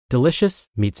Delicious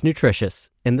meets nutritious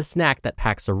in the snack that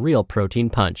packs a real protein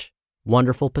punch.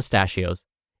 Wonderful Pistachios.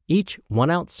 Each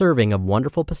 1-ounce serving of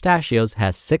Wonderful Pistachios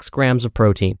has 6 grams of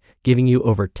protein, giving you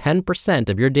over 10%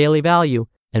 of your daily value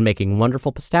and making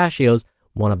Wonderful Pistachios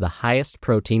one of the highest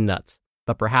protein nuts.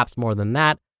 But perhaps more than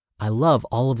that, I love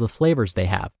all of the flavors they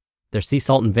have. Their sea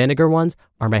salt and vinegar ones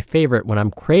are my favorite when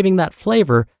I'm craving that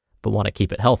flavor but want to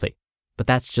keep it healthy. But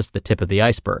that's just the tip of the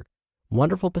iceberg.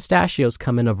 Wonderful Pistachios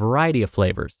come in a variety of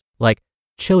flavors, like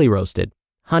chili roasted,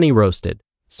 honey roasted,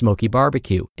 smoky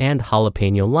barbecue, and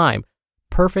jalapeno lime,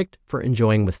 perfect for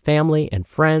enjoying with family and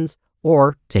friends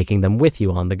or taking them with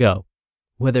you on the go.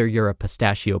 Whether you're a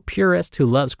pistachio purist who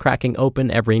loves cracking open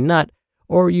every nut,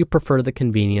 or you prefer the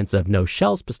convenience of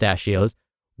no-shells pistachios,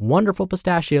 Wonderful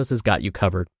Pistachios has got you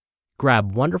covered.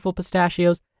 Grab Wonderful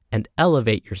Pistachios and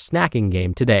elevate your snacking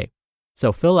game today.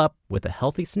 So fill up with a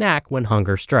healthy snack when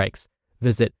hunger strikes.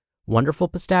 Visit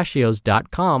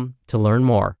wonderfulpistachios.com to learn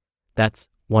more. That's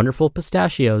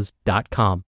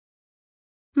wonderfulpistachios.com.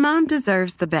 Mom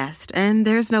deserves the best, and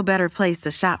there's no better place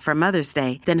to shop for Mother's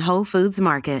Day than Whole Foods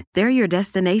Market. They're your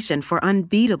destination for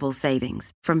unbeatable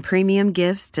savings, from premium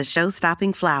gifts to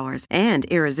show-stopping flowers and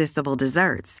irresistible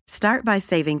desserts. Start by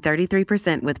saving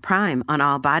 33% with Prime on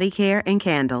all body care and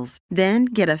candles. Then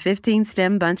get a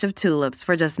 15-stem bunch of tulips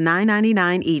for just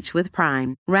 $9.99 each with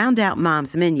Prime. Round out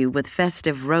Mom's menu with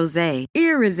festive rosé,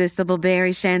 irresistible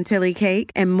berry chantilly cake,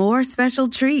 and more special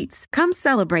treats. Come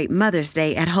celebrate Mother's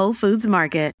Day at Whole Foods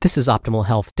Market. This is Optimal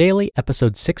Health Daily,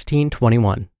 episode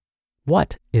 1621.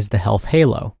 What is the health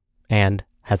halo? And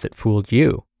has it fooled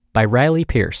you? By Riley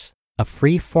Pearce of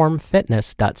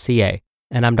freeformfitness.ca.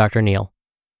 And I'm Dr. Neil.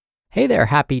 Hey there,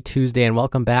 happy Tuesday and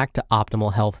welcome back to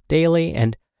Optimal Health Daily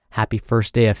and happy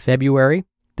first day of February.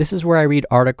 This is where I read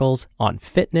articles on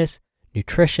fitness,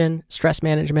 nutrition, stress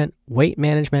management, weight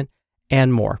management,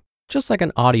 and more. Just like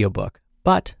an audiobook,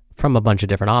 but from a bunch of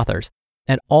different authors.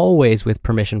 And always with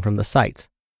permission from the sites,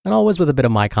 and always with a bit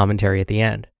of my commentary at the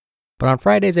end. But on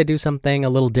Fridays, I do something a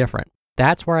little different.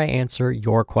 That's where I answer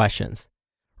your questions.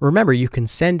 Remember, you can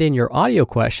send in your audio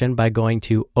question by going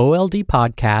to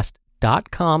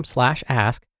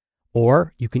oldpodcast.com/ask,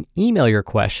 or you can email your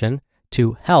question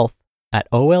to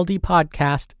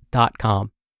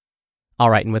health@oldpodcast.com. All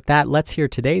right, and with that, let's hear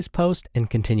today's post and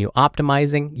continue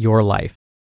optimizing your life.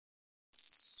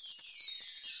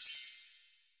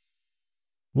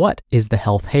 What is the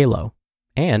health halo?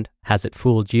 And has it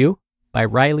fooled you? By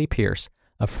Riley Pearce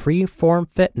of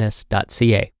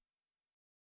freeformfitness.ca.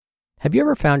 Have you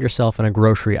ever found yourself in a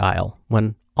grocery aisle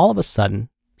when all of a sudden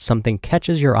something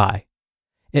catches your eye?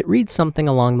 It reads something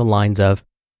along the lines of,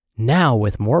 now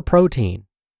with more protein,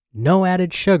 no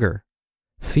added sugar,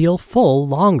 feel full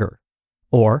longer,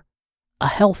 or a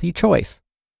healthy choice.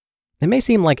 It may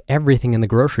seem like everything in the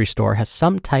grocery store has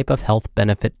some type of health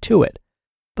benefit to it,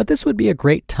 but this would be a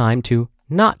great time to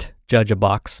not judge a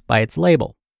box by its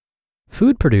label.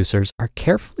 Food producers are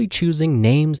carefully choosing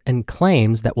names and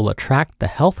claims that will attract the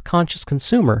health-conscious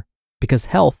consumer because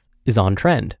health is on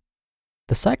trend.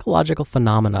 The psychological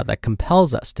phenomena that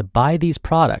compels us to buy these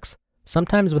products,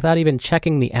 sometimes without even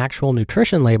checking the actual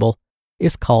nutrition label,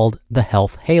 is called the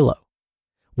health halo.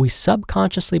 We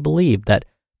subconsciously believe that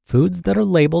foods that are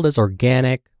labeled as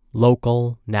organic,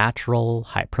 local, natural,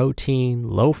 high protein,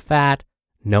 low fat,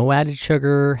 no added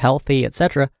sugar, healthy,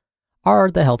 etc.,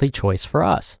 are the healthy choice for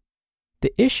us.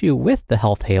 The issue with the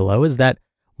health halo is that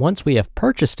once we have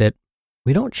purchased it,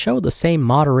 we don't show the same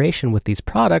moderation with these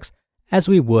products as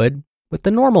we would with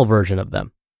the normal version of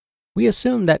them. We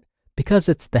assume that because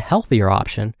it's the healthier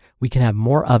option, we can have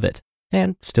more of it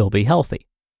and still be healthy.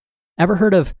 Ever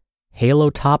heard of Halo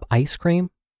Top ice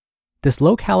cream? This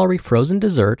low-calorie frozen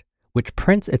dessert, which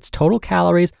prints its total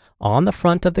calories on the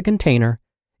front of the container,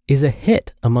 is a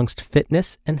hit amongst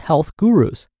fitness and health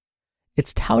gurus.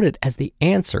 It's touted as the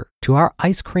answer to our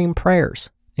ice cream prayers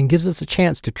and gives us a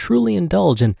chance to truly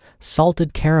indulge in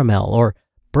salted caramel or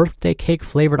birthday cake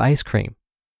flavored ice cream.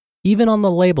 Even on the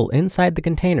label inside the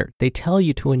container, they tell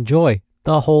you to enjoy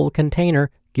the whole container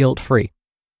guilt-free.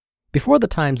 Before the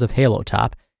times of Halo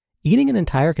Top, eating an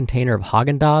entire container of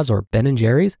Haagen-Dazs or Ben &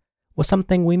 Jerry's was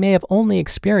something we may have only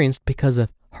experienced because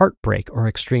of heartbreak or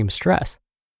extreme stress.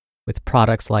 With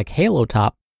products like Halo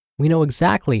Top, we know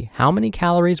exactly how many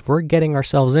calories we're getting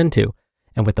ourselves into,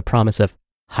 and with the promise of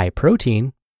high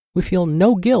protein, we feel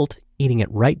no guilt eating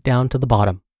it right down to the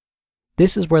bottom.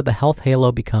 This is where the health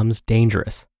halo becomes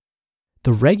dangerous.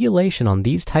 The regulation on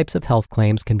these types of health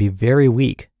claims can be very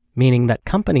weak, meaning that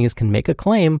companies can make a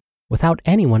claim without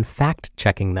anyone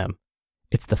fact-checking them.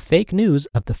 It's the fake news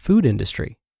of the food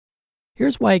industry.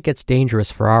 Here's why it gets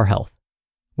dangerous for our health.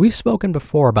 We've spoken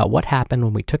before about what happened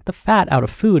when we took the fat out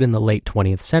of food in the late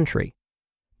 20th century.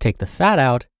 Take the fat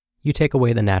out, you take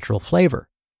away the natural flavor.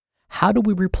 How do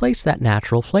we replace that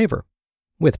natural flavor?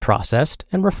 With processed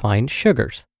and refined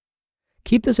sugars.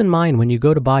 Keep this in mind when you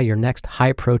go to buy your next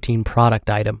high-protein product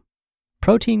item.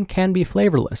 Protein can be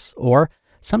flavorless or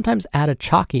sometimes add a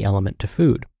chalky element to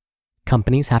food.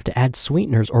 Companies have to add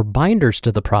sweeteners or binders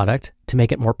to the product to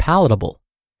make it more palatable.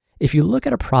 If you look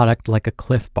at a product like a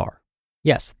Cliff Bar,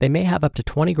 yes, they may have up to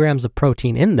 20 grams of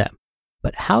protein in them,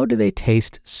 but how do they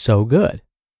taste so good?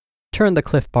 Turn the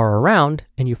Cliff Bar around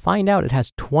and you find out it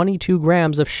has 22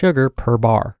 grams of sugar per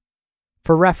bar.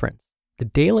 For reference, the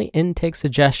daily intake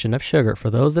suggestion of sugar for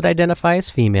those that identify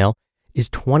as female is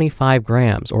 25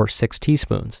 grams or 6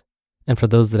 teaspoons. And for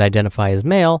those that identify as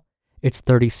male, it's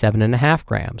 37.5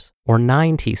 grams or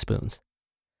 9 teaspoons.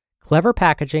 Clever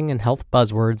packaging and health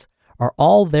buzzwords are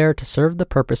all there to serve the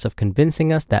purpose of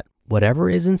convincing us that whatever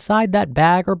is inside that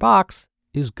bag or box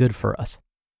is good for us.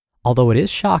 Although it is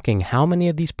shocking how many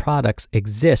of these products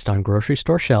exist on grocery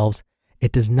store shelves,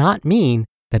 it does not mean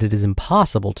that it is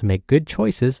impossible to make good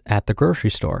choices at the grocery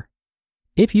store.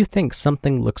 If you think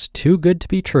something looks too good to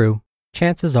be true,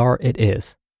 chances are it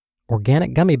is.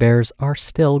 Organic gummy bears are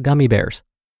still gummy bears.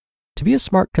 To be a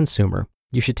smart consumer,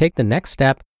 you should take the next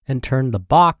step and turn the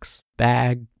box,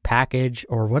 bag, package,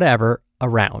 or whatever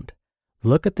around.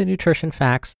 Look at the nutrition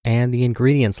facts and the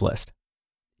ingredients list.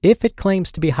 If it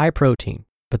claims to be high protein,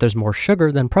 but there's more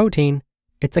sugar than protein,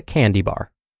 it's a candy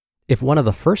bar. If one of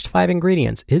the first 5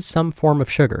 ingredients is some form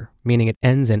of sugar, meaning it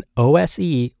ends in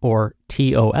OSE or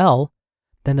TOL,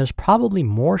 then there's probably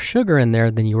more sugar in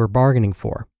there than you were bargaining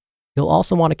for. You'll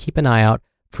also want to keep an eye out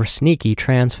for sneaky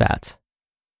trans fats.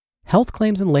 Health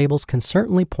claims and labels can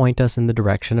certainly point us in the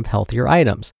direction of healthier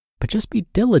items, but just be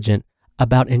diligent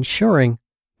about ensuring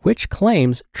which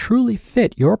claims truly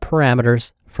fit your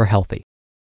parameters for healthy.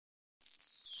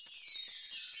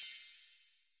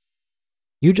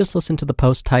 You just listened to the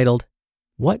post titled,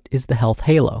 "What is the Health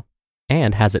Halo?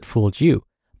 And Has It Fooled You?"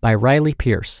 by Riley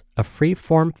Pearce of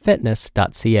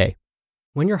freeformfitness.ca.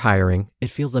 When you're hiring, it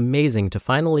feels amazing to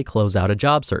finally close out a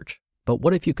job search. But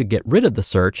what if you could get rid of the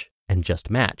search and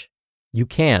just match? You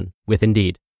can with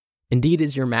Indeed. Indeed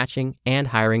is your matching and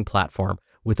hiring platform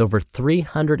with over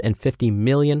 350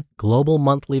 million global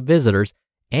monthly visitors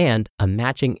and a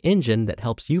matching engine that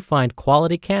helps you find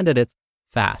quality candidates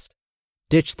fast.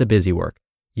 Ditch the busy work.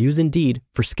 Use Indeed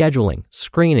for scheduling,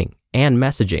 screening, and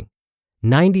messaging.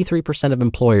 93% of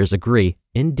employers agree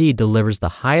Indeed delivers the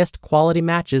highest quality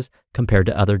matches compared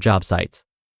to other job sites.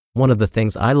 One of the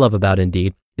things I love about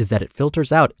Indeed is that it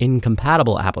filters out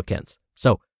incompatible applicants.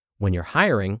 So when you're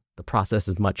hiring, the process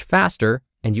is much faster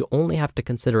and you only have to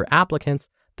consider applicants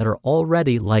that are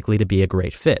already likely to be a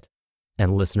great fit.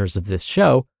 And listeners of this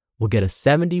show will get a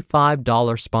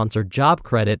 $75 sponsored job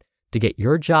credit to get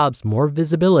your jobs more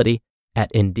visibility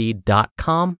at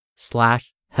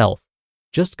Indeed.com/health.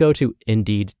 Just go to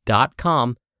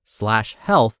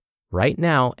Indeed.com/health right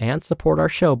now and support our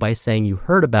show by saying you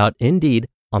heard about Indeed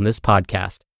on this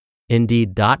podcast.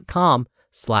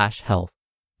 Indeed.com/health.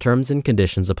 Terms and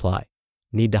conditions apply.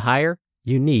 Need to hire?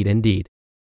 You need Indeed.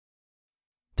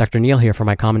 Dr. Neal here for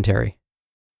my commentary.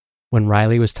 When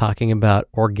Riley was talking about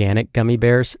organic gummy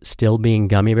bears still being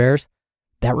gummy bears,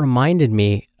 that reminded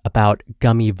me about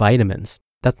gummy vitamins.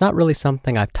 That's not really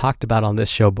something I've talked about on this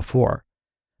show before.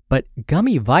 But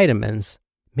gummy vitamins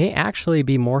may actually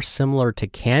be more similar to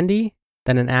candy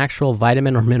than an actual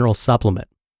vitamin or mineral supplement.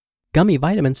 Gummy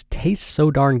vitamins taste so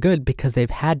darn good because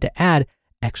they've had to add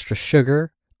extra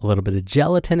sugar, a little bit of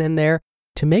gelatin in there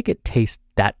to make it taste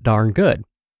that darn good.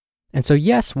 And so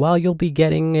yes, while you'll be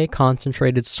getting a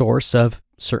concentrated source of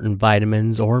certain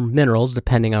vitamins or minerals,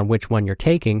 depending on which one you're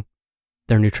taking,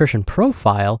 their nutrition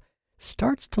profile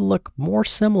starts to look more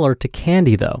similar to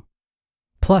candy though.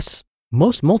 Plus,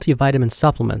 most multivitamin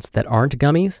supplements that aren't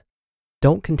gummies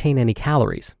don't contain any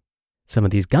calories. Some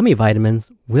of these gummy vitamins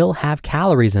will have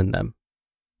calories in them.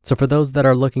 So for those that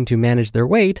are looking to manage their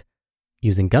weight,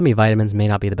 using gummy vitamins may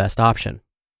not be the best option.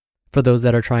 For those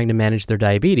that are trying to manage their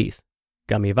diabetes,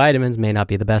 gummy vitamins may not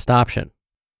be the best option.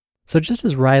 So just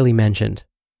as Riley mentioned,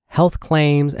 health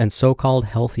claims and so-called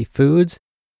healthy foods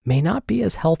may not be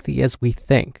as healthy as we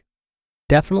think.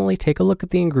 Definitely take a look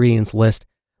at the ingredients list.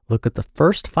 Look at the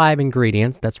first 5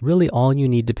 ingredients. That's really all you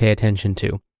need to pay attention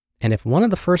to. And if one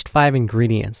of the first 5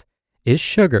 ingredients is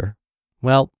sugar,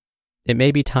 well, it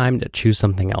may be time to choose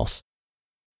something else.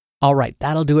 All right,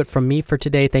 that'll do it from me for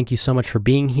today. Thank you so much for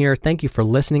being here. Thank you for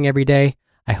listening every day.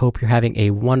 I hope you're having a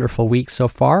wonderful week so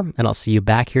far, and I'll see you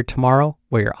back here tomorrow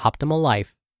where your optimal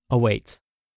life awaits.